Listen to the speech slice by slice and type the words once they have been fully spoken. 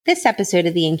This episode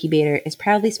of The Incubator is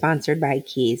proudly sponsored by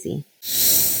Chiesi.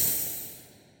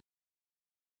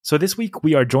 So this week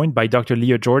we are joined by Dr.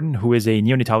 Leah Jordan, who is a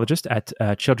neonatologist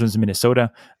at Children's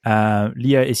Minnesota.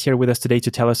 Leah is here with us today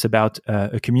to tell us about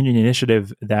a community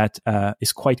initiative that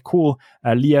is quite cool.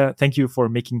 Leah, thank you for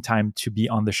making time to be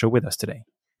on the show with us today.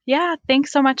 Yeah,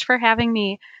 thanks so much for having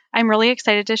me. I'm really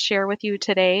excited to share with you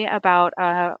today about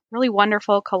a really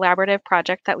wonderful collaborative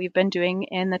project that we've been doing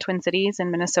in the Twin Cities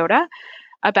in Minnesota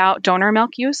about donor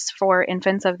milk use for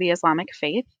infants of the Islamic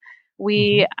faith.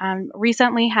 We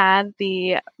recently had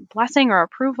the blessing or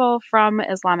approval from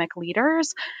Islamic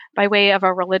leaders by way of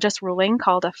a religious ruling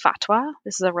called a fatwa.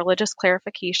 This is a religious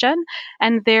clarification,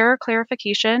 and their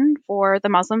clarification for the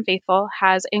Muslim faithful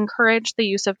has encouraged the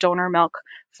use of donor milk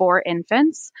for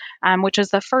infants, which is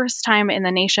the first time in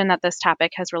the nation that this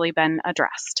topic has really been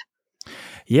addressed.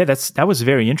 Yeah, that was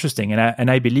very interesting,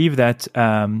 and I believe that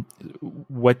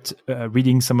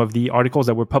reading some of the articles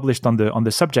that were published on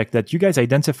the subject, that you guys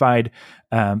identified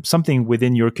something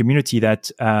within your community that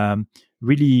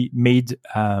really made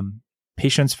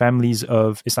patients, families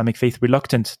of Islamic faith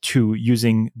reluctant to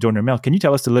using donor milk. Can you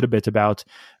tell us a little bit about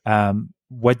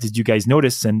what did you guys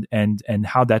notice and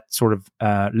how that sort of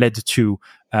led to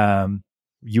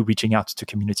you reaching out to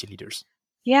community leaders?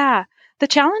 Yeah. The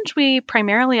challenge we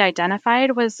primarily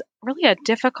identified was really a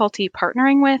difficulty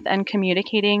partnering with and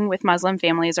communicating with Muslim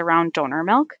families around donor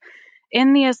milk.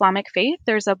 In the Islamic faith,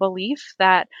 there's a belief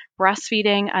that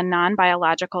breastfeeding a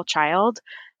non-biological child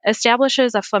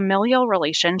establishes a familial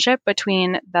relationship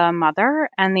between the mother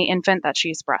and the infant that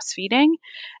she's breastfeeding.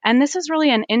 And this is really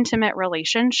an intimate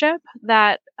relationship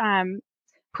that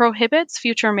prohibits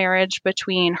future marriage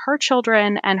between her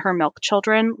children and her milk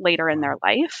children later in their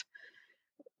life.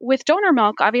 With donor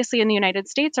milk, obviously in the United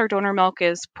States, our donor milk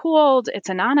is pooled, it's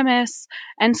anonymous.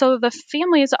 And so the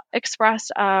families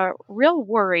expressed a real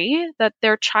worry that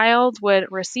their child would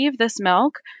receive this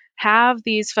milk, have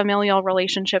these familial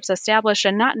relationships established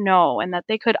and not know, and that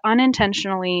they could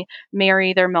unintentionally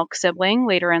marry their milk sibling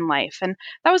later in life. And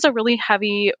that was a really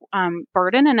heavy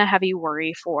burden and a heavy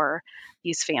worry for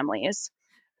these families.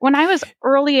 When I was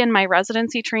early in my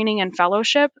residency training and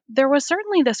fellowship, there was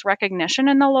certainly this recognition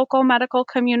in the local medical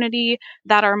community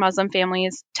that our Muslim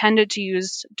families tended to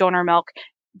use donor milk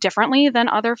differently than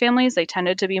other families. They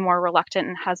tended to be more reluctant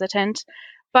and hesitant.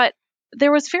 But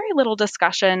there was very little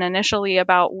discussion initially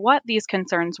about what these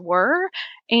concerns were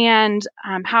and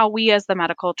how we as the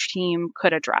medical team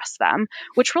could address them,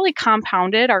 which really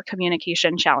compounded our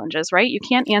communication challenges, right? You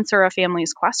can't answer a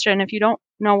family's question if you don't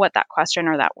know what that question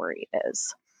or that worry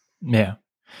is. Yeah.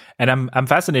 And I'm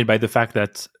fascinated by the fact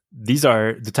that these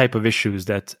are the type of issues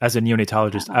that as a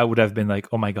neonatologist, I would have been like,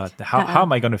 oh my God, how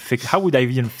am I going to how would I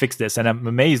even fix this? And I'm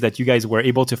amazed that you guys were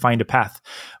able to find a path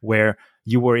where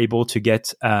you were able to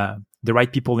get the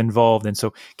right people involved. And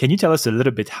so can you tell us a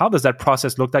little bit, how does that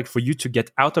process look like for you to get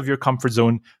out of your comfort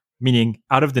zone, meaning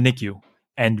out of the NICU,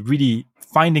 and really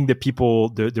finding the people,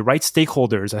 the right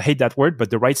stakeholders, I hate that word,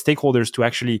 but the right stakeholders to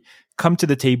actually come to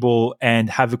the table and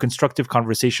have a constructive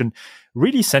conversation,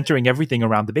 really centering everything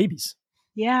around the babies?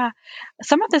 Yeah,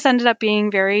 some of this ended up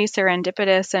being very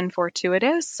serendipitous and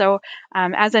fortuitous. So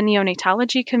as a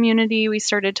neonatology community, we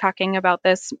started talking about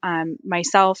this,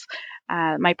 myself,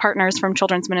 my partners from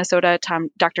Children's Minnesota,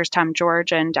 Drs. Tom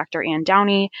George and Dr. Ann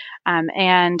Downey,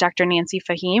 and Dr. Nancy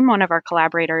Fahim, one of our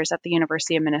collaborators at the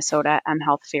University of Minnesota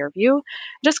Health Fairview.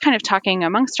 Just kind of talking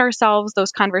amongst ourselves,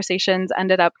 those conversations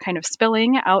ended up kind of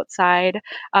spilling outside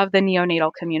of the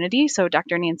neonatal community. So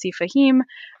Dr. Nancy Fahim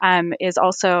is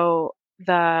also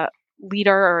the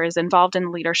leader or is involved in the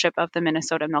leadership of the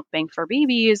Minnesota Milk Bank for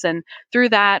Babies. And through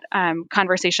that,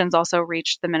 conversations also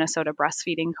reached the Minnesota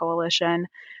Breastfeeding Coalition.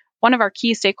 One of our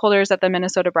key stakeholders at the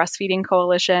Minnesota Breastfeeding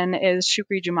Coalition is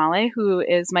Shukri Jumale, who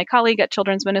is my colleague at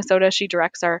Children's Minnesota. She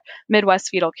directs our Midwest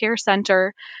Fetal Care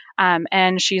Center,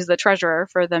 and she's the treasurer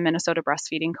for the Minnesota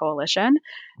Breastfeeding Coalition.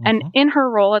 And in her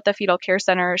role at the Fetal Care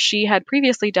Center, she had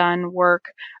previously done work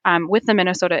with the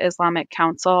Minnesota Islamic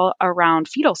Council around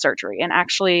fetal surgery and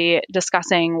actually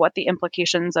discussing what the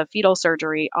implications of fetal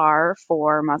surgery are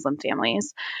for Muslim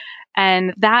families.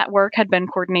 And that work had been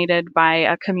coordinated by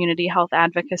a community health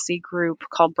advocacy group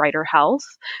called Brighter Health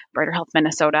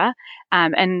Minnesota.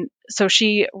 And so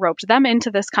she roped them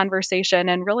into this conversation,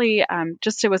 and really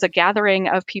it was a gathering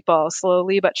of people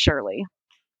slowly but surely.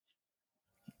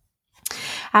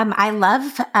 I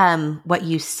love what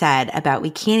you said about we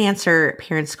can't answer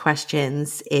parents'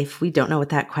 questions if we don't know what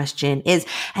that question is.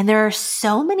 And there are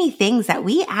so many things that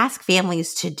we ask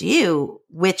families to do,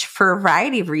 which for a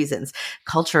variety of reasons,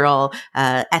 cultural,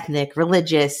 ethnic,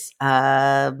 religious,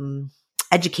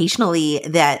 educationally,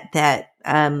 that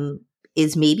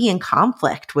is maybe in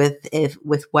conflict with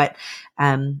what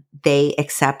they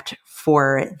accept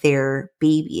for their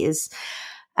babies.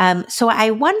 So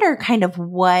I wonder kind of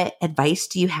what advice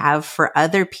do you have for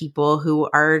other people who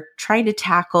are trying to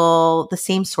tackle the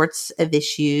same sorts of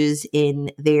issues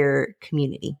in their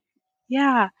community?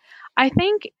 Yeah, I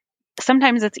think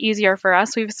sometimes it's easier for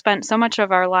us. We've spent so much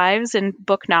of our lives in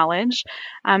book knowledge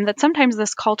that sometimes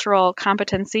this cultural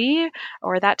competency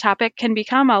or that topic can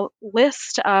become a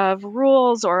list of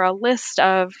rules or a list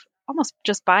of almost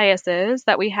just biases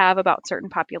that we have about certain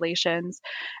populations.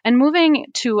 And moving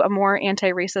to a more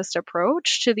anti-racist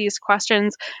approach to these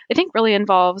questions, I think really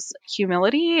involves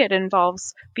humility. It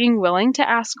involves being willing to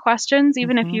ask questions,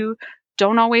 even if you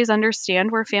don't always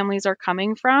understand where families are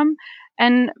coming from,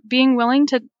 and being willing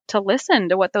to listen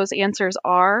to what those answers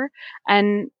are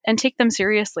and take them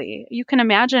seriously. You can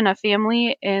imagine a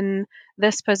family in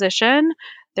this position.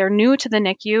 They're new to the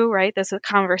NICU, right? This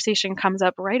conversation comes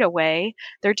up right away.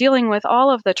 They're dealing with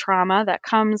all of the trauma that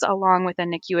comes along with a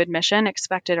NICU admission,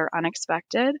 expected or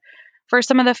unexpected. For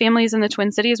some of the families in the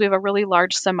Twin Cities, we have a really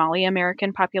large Somali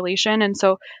American population. And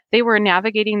so they were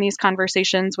navigating these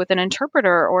conversations with an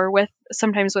interpreter or with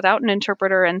sometimes without an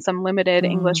interpreter and some limited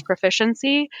English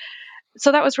proficiency.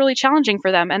 So that was really challenging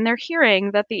for them. And they're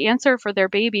hearing that the answer for their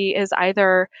baby is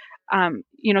either,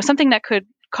 something that could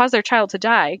cause their child to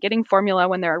die, getting formula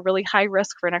when they're at really high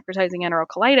risk for necrotizing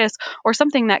enterocolitis, or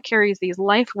something that carries these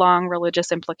lifelong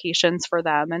religious implications for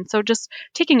them. And so just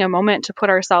taking a moment to put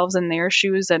ourselves in their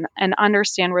shoes and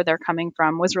understand where they're coming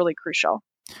from was really crucial.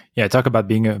 Yeah, talk about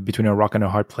being between a rock and a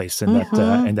hard place in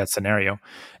that scenario.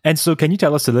 And so can you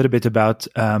tell us a little bit about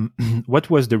what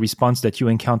was the response that you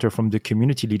encounter from the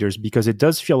community leaders? Because it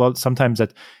does feel sometimes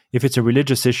that if it's a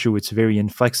religious issue, it's very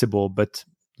inflexible, but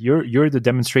you're the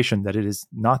demonstration that it is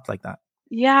not like that.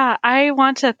 Yeah, I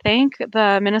want to thank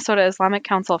the Minnesota Islamic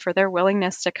Council for their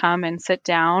willingness to come and sit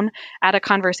down at a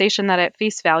conversation that at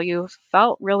face value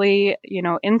felt really,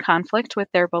 in conflict with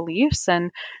their beliefs and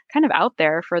kind of out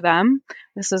there for them.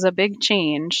 This is a big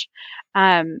change.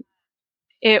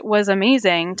 It was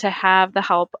amazing to have the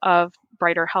help of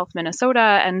Brighter Health Minnesota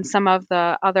and some of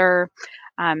the other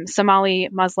Somali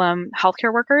Muslim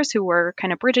healthcare workers who were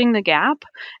kind of bridging the gap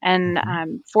and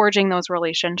forging those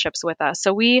relationships with us.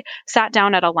 So we sat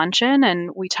down at a luncheon and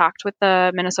we talked with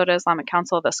the Minnesota Islamic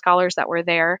Council, the scholars that were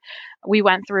there. We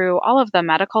went through all of the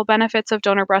medical benefits of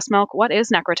donor breast milk. What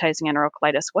is necrotizing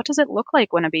enterocolitis? What does it look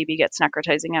like when a baby gets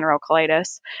necrotizing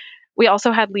enterocolitis? We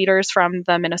also had leaders from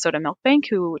the Minnesota Milk Bank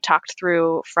who talked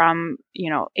through from,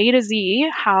 A to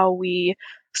Z, how we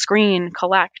screen,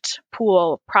 collect,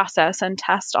 pool, process, and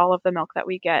test all of the milk that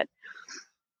we get.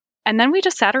 And then we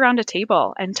just sat around a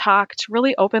table and talked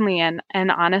really openly and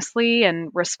honestly and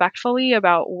respectfully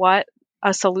about what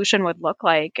a solution would look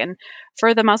like. And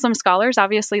for the Muslim scholars,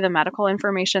 obviously the medical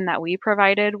information that we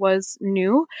provided was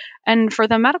new. And for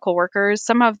the medical workers,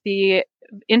 some of the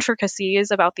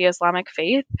intricacies about the Islamic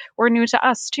faith were new to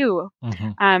us too.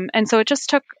 And so it just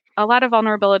took a lot of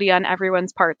vulnerability on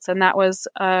everyone's parts. And that was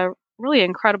a really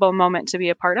incredible moment to be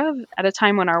a part of at a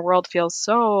time when our world feels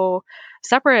so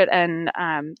separate and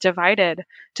divided,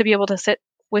 to be able to sit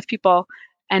with people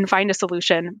and find a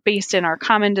solution based in our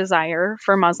common desire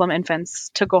for Muslim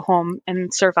infants to go home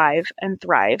and survive and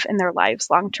thrive in their lives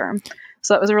long term.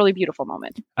 So that was a really beautiful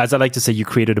moment. As I like to say, you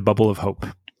created a bubble of hope.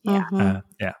 Yeah.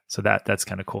 So that's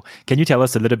kind of cool. Can you tell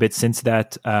us a little bit, since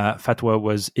that fatwa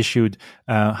was issued,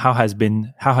 how has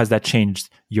that changed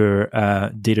your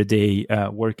day-to-day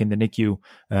work in the NICU,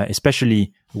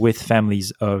 especially with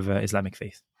families of Islamic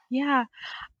faith? Yeah,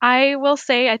 I will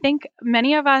say, I think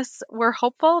many of us were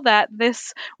hopeful that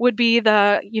this would be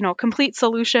the, complete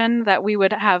solution, that we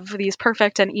would have these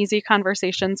perfect and easy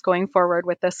conversations going forward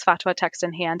with this fatwa text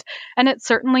in hand. And it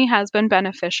certainly has been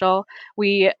beneficial.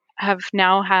 We have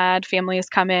now had families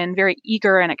come in very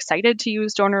eager and excited to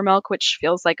use donor milk, which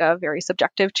feels like a very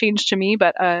subjective change to me,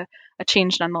 but a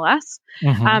change nonetheless.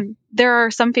 There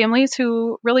are some families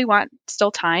who really want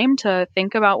still time to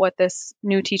think about what this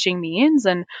new teaching means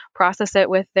and process it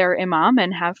with their imam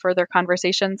and have further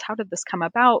conversations. How did this come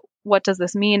about? What does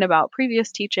this mean about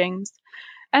previous teachings?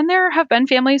 And there have been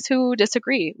families who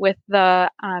disagree with the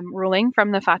ruling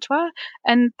from the fatwa,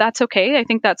 and that's okay. I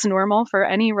think that's normal for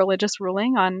any religious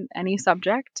ruling on any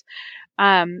subject.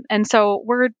 And so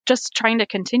we're just trying to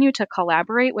continue to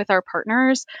collaborate with our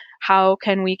partners. How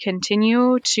can we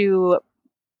continue to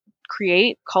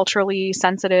create culturally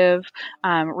sensitive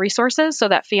resources so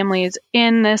that families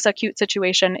in this acute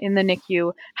situation in the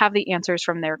NICU have the answers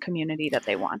from their community that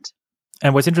they want?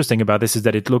 And what's interesting about this is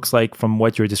that it looks like, from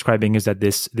what you're describing, is that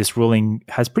this ruling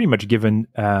has pretty much given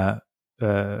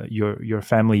your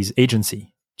family's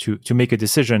agency to make a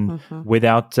decision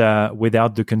without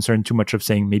the concern too much of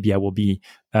saying maybe I will be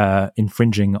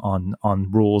infringing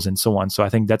on rules and so on. So I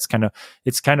think that's kind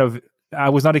of I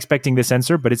was not expecting this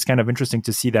answer, but it's kind of interesting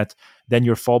to see that then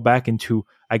you fall back into,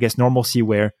 I guess, normalcy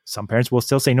where some parents will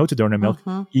still say no to donor milk,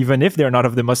 even if they're not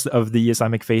of the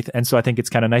Islamic faith. And so I think it's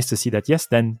kind of nice to see that, yes,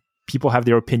 then people have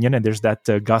their opinion and there's that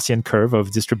Gaussian curve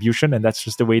of distribution, and that's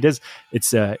just the way it is.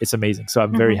 It's amazing. So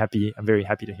I'm very happy. I'm very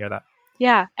happy to hear that.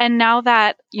 Yeah. And now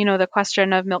that, the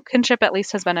question of milk kinship at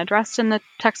least has been addressed in the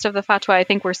text of the fatwa, I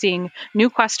think we're seeing new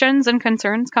questions and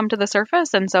concerns come to the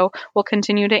surface. And so we'll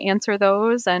continue to answer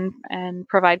those and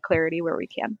provide clarity where we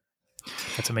can.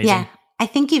 That's amazing. Yeah. I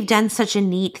think you've done such a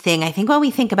neat thing. I think when we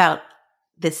think about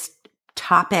this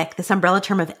topic, this umbrella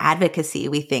term of advocacy,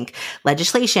 we think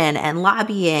legislation and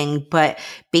lobbying, but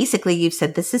basically you've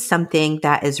said this is something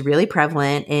that is really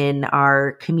prevalent in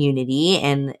our community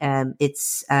and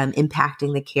it's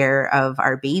impacting the care of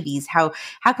our babies. How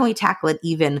can we tackle it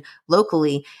even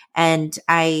locally? And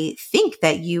I think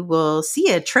that you will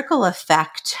see a trickle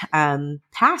effect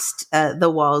past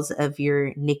the walls of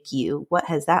your NICU. What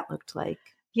has that looked like?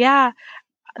 Yeah.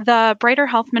 The Brighter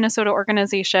Health Minnesota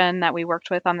organization that we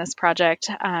worked with on this project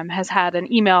has had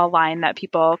an email line that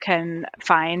people can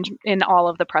find in all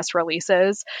of the press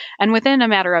releases. And within a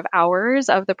matter of hours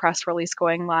of the press release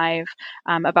going live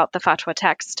about the fatwa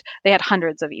text, they had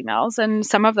hundreds of emails. And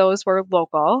some of those were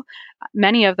local.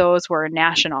 Many of those were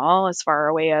national, as far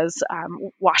away as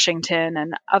Washington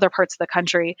and other parts of the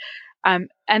country. And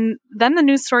then the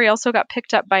news story also got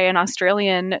picked up by an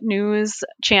Australian news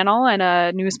channel and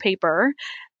a newspaper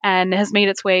and has made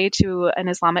its way to an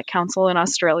Islamic council in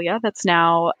Australia that's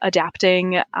now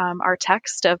adapting our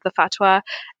text of the fatwa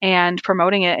and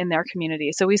promoting it in their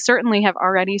community. So we certainly have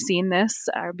already seen this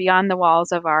beyond the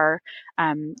walls of our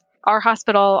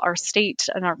hospital, our state,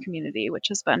 and our community, which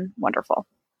has been wonderful.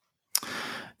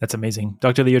 That's amazing.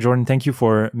 Dr. Leah Jordan, thank you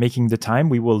for making the time.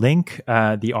 We will link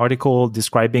the article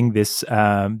describing this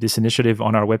initiative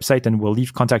on our website, and we'll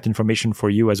leave contact information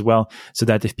for you as well, so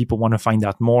that if people want to find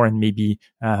out more and maybe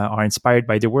are inspired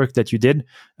by the work that you did,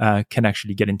 can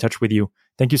actually get in touch with you.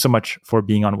 Thank you so much for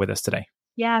being on with us today.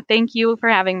 Yeah, thank you for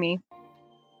having me.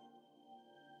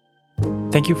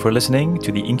 Thank you for listening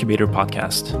to the Incubator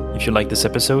Podcast. If you like this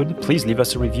episode, please leave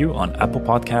us a review on Apple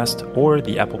Podcast or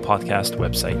the Apple Podcast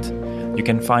website. You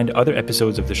can find other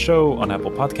episodes of the show on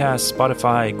Apple Podcasts,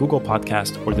 Spotify, Google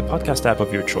Podcast, or the podcast app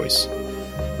of your choice.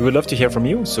 We would love to hear from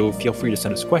you, so feel free to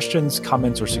send us questions,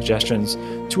 comments, or suggestions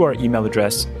to our email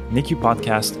address,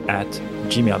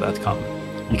 nicupodcast@gmail.com.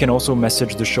 You can also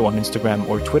message the show on Instagram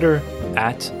or Twitter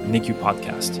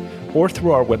 @NICUPodcast, or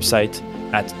through our website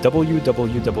at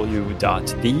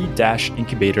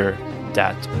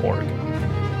www.the-incubator.org.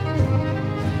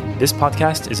 This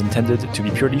podcast is intended to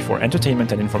be purely for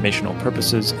entertainment and informational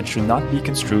purposes and should not be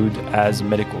construed as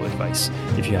medical advice.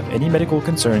 If you have any medical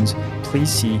concerns, please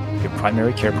see your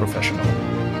primary care professional.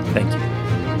 Thank you.